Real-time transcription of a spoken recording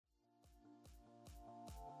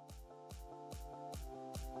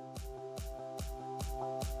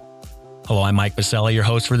Hello, I'm Mike Biselli, your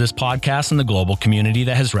host for this podcast and the global community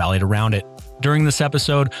that has rallied around it. During this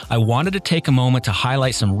episode, I wanted to take a moment to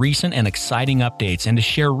highlight some recent and exciting updates and to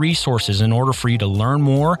share resources in order for you to learn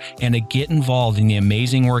more and to get involved in the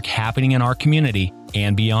amazing work happening in our community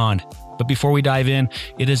and beyond. But before we dive in,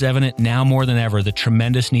 it is evident now more than ever the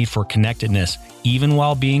tremendous need for connectedness, even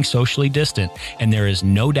while being socially distant, and there is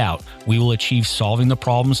no doubt we will achieve solving the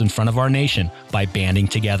problems in front of our nation by banding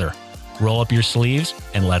together. Roll up your sleeves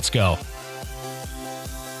and let's go.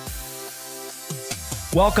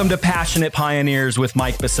 Welcome to Passionate Pioneers with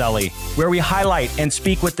Mike Biselli, where we highlight and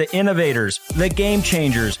speak with the innovators, the game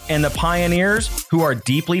changers, and the pioneers who are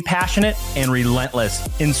deeply passionate and relentless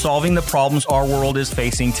in solving the problems our world is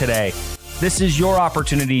facing today. This is your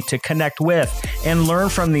opportunity to connect with and learn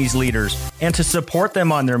from these leaders and to support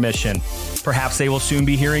them on their mission. Perhaps they will soon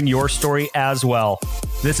be hearing your story as well.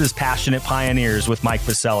 This is Passionate Pioneers with Mike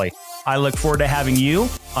Biselli. I look forward to having you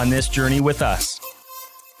on this journey with us.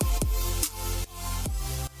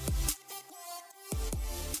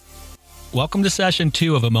 Welcome to session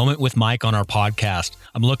 2 of A Moment with Mike on our podcast.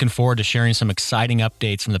 I'm looking forward to sharing some exciting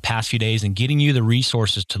updates from the past few days and getting you the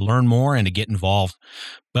resources to learn more and to get involved.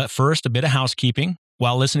 But first, a bit of housekeeping.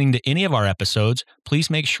 While listening to any of our episodes, please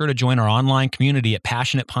make sure to join our online community at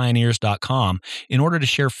passionatepioneers.com in order to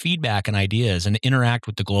share feedback and ideas and to interact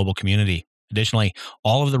with the global community. Additionally,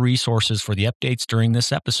 all of the resources for the updates during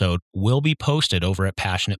this episode will be posted over at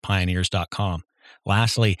passionatepioneers.com.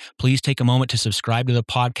 Lastly, please take a moment to subscribe to the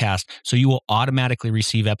podcast so you will automatically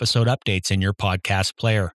receive episode updates in your podcast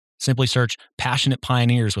player. Simply search Passionate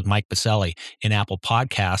Pioneers with Mike Biselli in Apple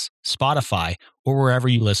Podcasts, Spotify, or wherever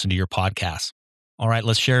you listen to your podcasts. All right,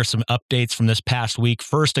 let's share some updates from this past week.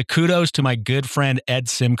 First, a kudos to my good friend Ed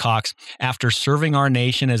Simcox. After serving our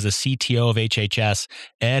nation as the CTO of HHS,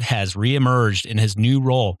 Ed has reemerged in his new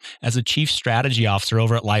role as a Chief Strategy Officer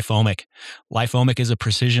over at LifeOmic. LifeOmic is a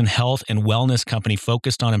precision health and wellness company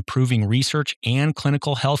focused on improving research and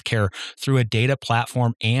clinical healthcare through a data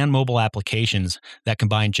platform and mobile applications that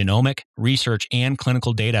combine genomic, research, and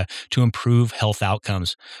clinical data to improve health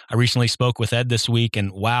outcomes. I recently spoke with Ed this week,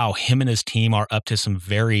 and wow, him and his team are up to some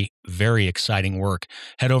very, very exciting work.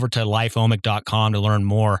 Head over to lifeomic.com to learn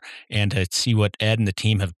more and to see what Ed and the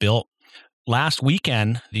team have built. Last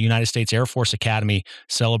weekend, the United States Air Force Academy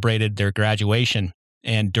celebrated their graduation.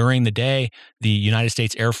 And during the day, the United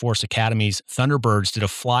States Air Force Academy's Thunderbirds did a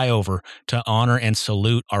flyover to honor and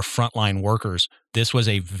salute our frontline workers. This was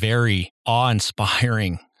a very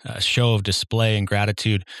awe-inspiring show of display and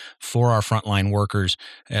gratitude for our frontline workers.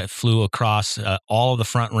 It flew across all of the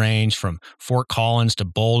Front Range from Fort Collins to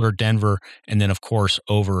Boulder, Denver, and then, of course,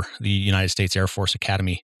 over the United States Air Force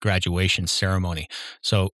Academy graduation ceremony.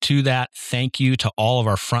 So to that, thank you to all of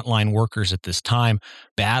our frontline workers at this time,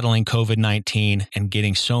 battling COVID-19 and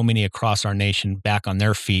getting so many across our nation back on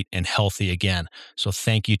their feet and healthy again. So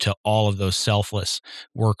thank you to all of those selfless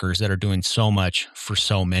workers that are doing so much for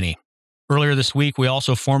so many. Earlier this week, we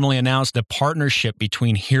also formally announced the partnership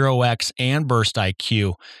between HeroX and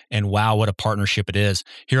BurstIQ. And wow, what a partnership it is.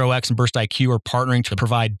 HeroX and BurstIQ are partnering to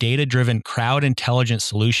provide data-driven crowd intelligence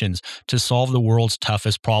solutions to solve the world's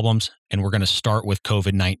toughest problems. And we're going to start with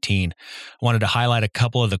COVID-19. I wanted to highlight a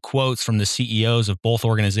couple of the quotes from the CEOs of both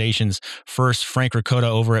organizations. First, Frank Ricotta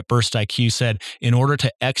over at BurstIQ said, "In order to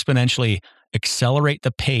exponentially accelerate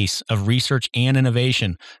the pace of research and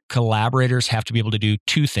innovation, collaborators have to be able to do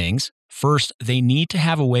two things. First, they need to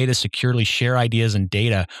have a way to securely share ideas and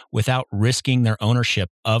data without risking their ownership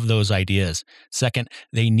of those ideas. Second,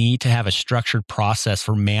 they need to have a structured process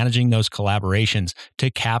for managing those collaborations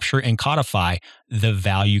to capture and codify the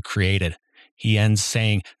value created." He ends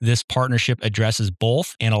saying, "This partnership addresses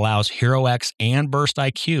both and allows HeroX and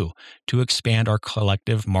BurstIQ to expand our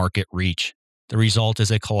collective market reach. The result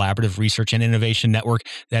is a collaborative research and innovation network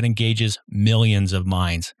that engages millions of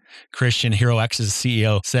minds." Christian, HeroX's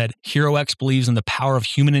CEO, said, "HeroX believes in the power of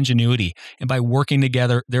human ingenuity, and by working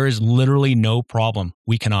together, there is literally no problem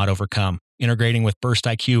we cannot overcome. Integrating with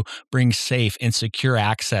BurstIQ brings safe and secure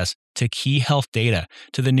access to key health data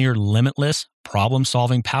to the near limitless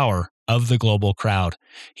problem-solving power of the global crowd."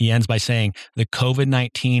 He ends by saying, "The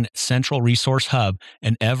COVID-19 Central Resource Hub,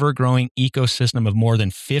 an ever-growing ecosystem of more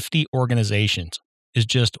than 50 organizations, is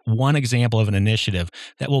just one example of an initiative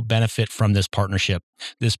that will benefit from this partnership.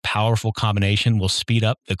 This powerful combination will speed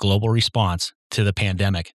up the global response to the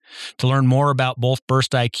pandemic." To learn more about both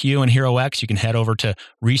BurstIQ and HeroX, you can head over to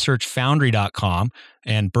researchfoundry.com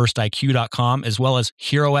and burstiq.com, as well as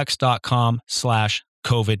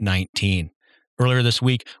herox.com/COVID-19. Earlier this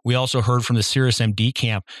week, we also heard from the CirrusMD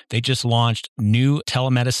camp. They just launched new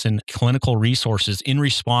telemedicine clinical resources in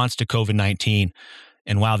response to COVID-19.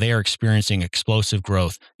 And while they are experiencing explosive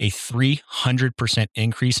growth, a 300%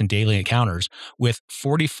 increase in daily encounters, with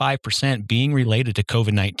 45% being related to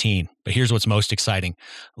COVID-19. But here's what's most exciting: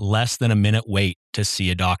 less than a minute wait to see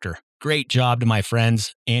a doctor. Great job to my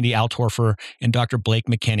friends, Andy Altorfer and Dr. Blake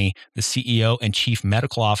McKinney, the CEO and Chief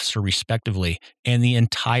Medical Officer, respectively, and the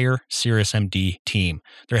entire SiriusMD team.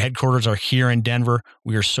 Their headquarters are here in Denver.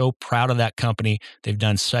 We are so proud of that company. They've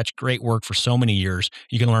done such great work for so many years.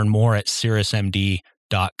 You can learn more at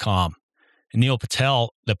SiriusMD.com. And Neil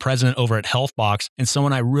Patel, the president over at HealthBox, and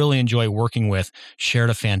someone I really enjoy working with, shared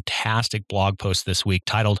a fantastic blog post this week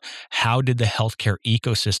titled, "How Did the Healthcare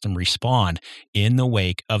Ecosystem Respond in the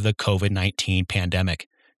Wake of the COVID-19 Pandemic?"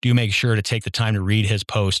 Do make sure to take the time to read his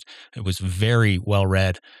post. It was very well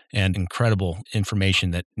read and incredible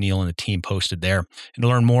information that Neil and the team posted there. And to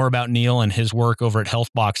learn more about Neil and his work over at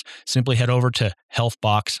HealthBox, simply head over to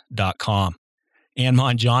healthbox.com. Ann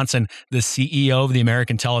Mon Johnson, the CEO of the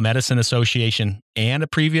American Telemedicine Association and a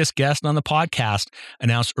previous guest on the podcast,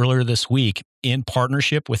 announced earlier this week, in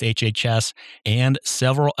partnership with HHS and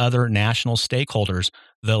several other national stakeholders,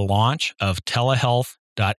 the launch of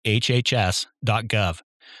telehealth.hhs.gov.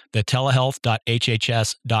 The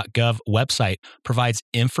telehealth.hhs.gov website provides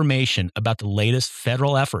information about the latest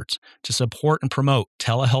federal efforts to support and promote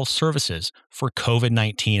telehealth services for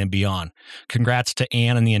COVID-19 and beyond. Congrats to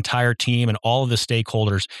Ann and the entire team and all of the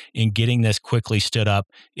stakeholders in getting this quickly stood up.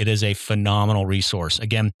 It is a phenomenal resource.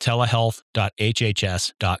 Again,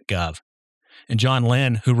 telehealth.hhs.gov. And John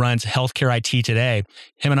Lynn, who runs Healthcare IT Today,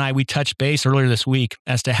 him and we touched base earlier this week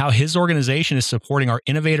as to how his organization is supporting our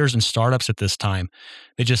innovators and startups at this time.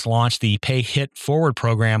 They just launched the Pay Hit Forward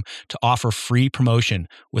program to offer free promotion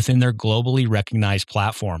within their globally recognized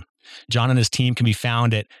platform. John and his team can be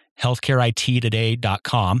found at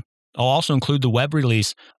healthcareittoday.com. I'll also include the web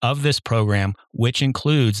release of this program, which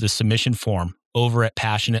includes the submission form over at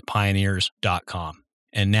passionatepioneers.com.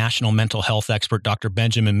 And national mental health expert Dr.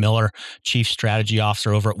 Benjamin Miller, Chief Strategy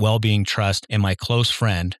Officer over at Wellbeing Trust, and my close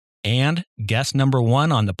friend and guest number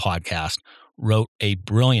one on the podcast, wrote a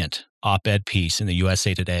brilliant op-ed piece in the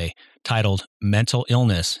USA Today titled, "Mental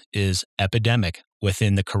Illness is Epidemic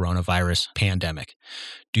Within the Coronavirus Pandemic."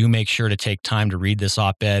 Do make sure to take time to read this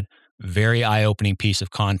op-ed. Very eye-opening piece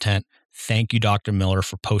of content. Thank you, Dr. Miller,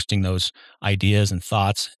 for posting those ideas and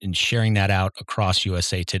thoughts and sharing that out across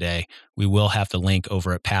USA Today. We will have the link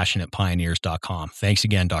over at passionatepioneers.com. Thanks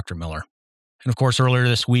again, Dr. Miller. And of course, earlier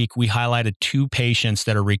this week, we highlighted 2 patients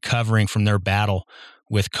that are recovering from their battle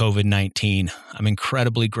with COVID-19. I'm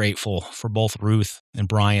incredibly grateful for both Ruth and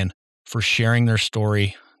Brian for sharing their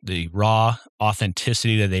story, the raw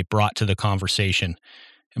authenticity that they brought to the conversation,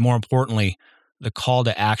 and more importantly, the call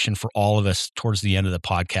to action for all of us towards the end of the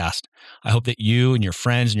podcast. I hope that you and your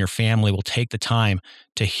friends and your family will take the time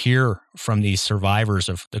to hear from these survivors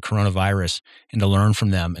of the coronavirus and to learn from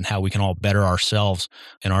them and how we can all better ourselves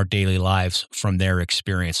in our daily lives from their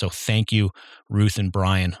experience. So thank you, Ruth and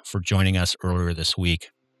Brian, for joining us earlier this week.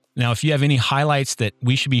 Now, if you have any highlights that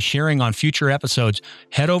we should be sharing on future episodes,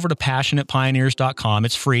 head over to passionatepioneers.com.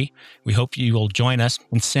 It's free. We hope you will join us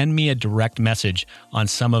and send me a direct message on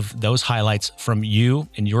some of those highlights from you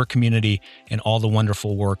and your community and all the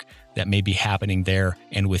wonderful work that may be happening there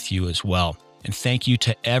and with you as well. And thank you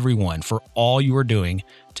to everyone for all you are doing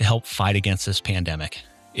to help fight against this pandemic.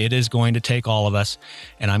 It is going to take all of us,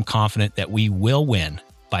 and I'm confident that we will win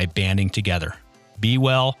by banding together. Be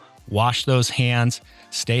well. Wash those hands,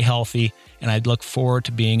 stay healthy, and I'd look forward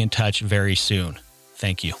to being in touch very soon.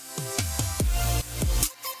 Thank you.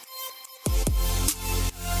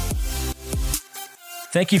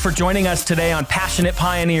 Thank you for joining us today on Passionate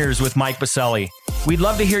Pioneers with Mike Biselli. We'd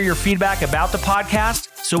love to hear your feedback about the podcast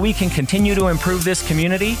so we can continue to improve this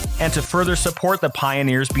community and to further support the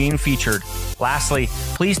pioneers being featured. Lastly,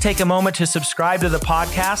 please take a moment to subscribe to the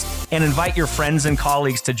podcast and invite your friends and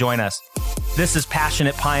colleagues to join us. This is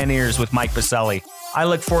Passionate Pioneers with Mike Biselli. I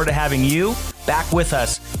look forward to having you back with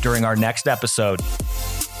us during our next episode.